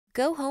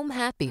Go home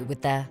happy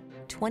with the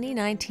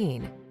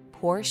 2019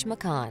 Porsche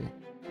Macan.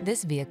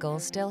 This vehicle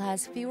still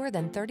has fewer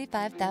than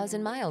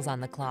 35,000 miles on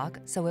the clock,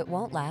 so it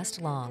won't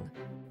last long.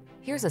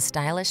 Here's a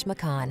stylish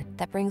Macan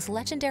that brings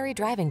legendary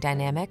driving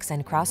dynamics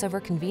and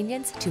crossover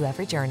convenience to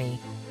every journey.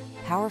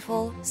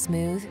 Powerful,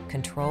 smooth,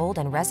 controlled,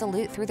 and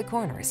resolute through the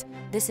corners,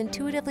 this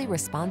intuitively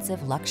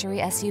responsive luxury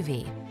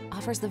SUV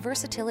offers the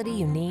versatility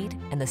you need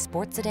and the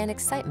sports sedan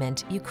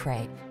excitement you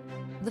crave.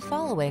 The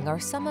following are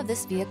some of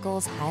this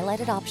vehicle's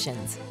highlighted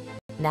options: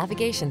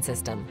 navigation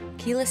system,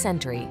 keyless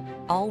entry,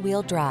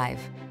 all-wheel drive,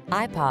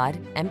 iPod,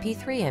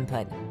 MP3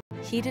 input,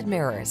 heated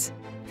mirrors,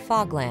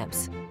 fog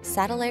lamps,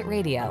 satellite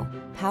radio,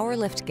 power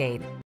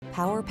liftgate,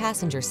 power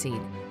passenger seat,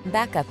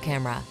 backup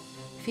camera.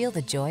 Feel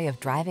the joy of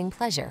driving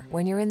pleasure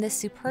when you're in this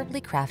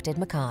superbly crafted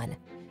Macan.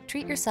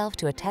 Treat yourself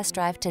to a test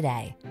drive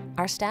today.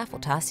 Our staff will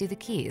toss you the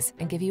keys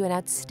and give you an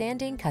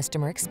outstanding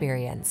customer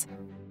experience.